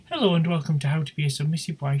Hello and welcome to How to Be a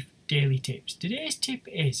Submissive Wife Daily Tips. Today's tip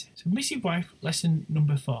is Submissive Wife Lesson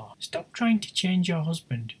number 4. Stop trying to change your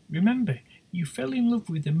husband. Remember, you fell in love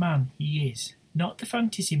with the man he is, not the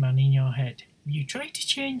fantasy man in your head. If you try to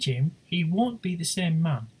change him, he won't be the same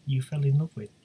man you fell in love with.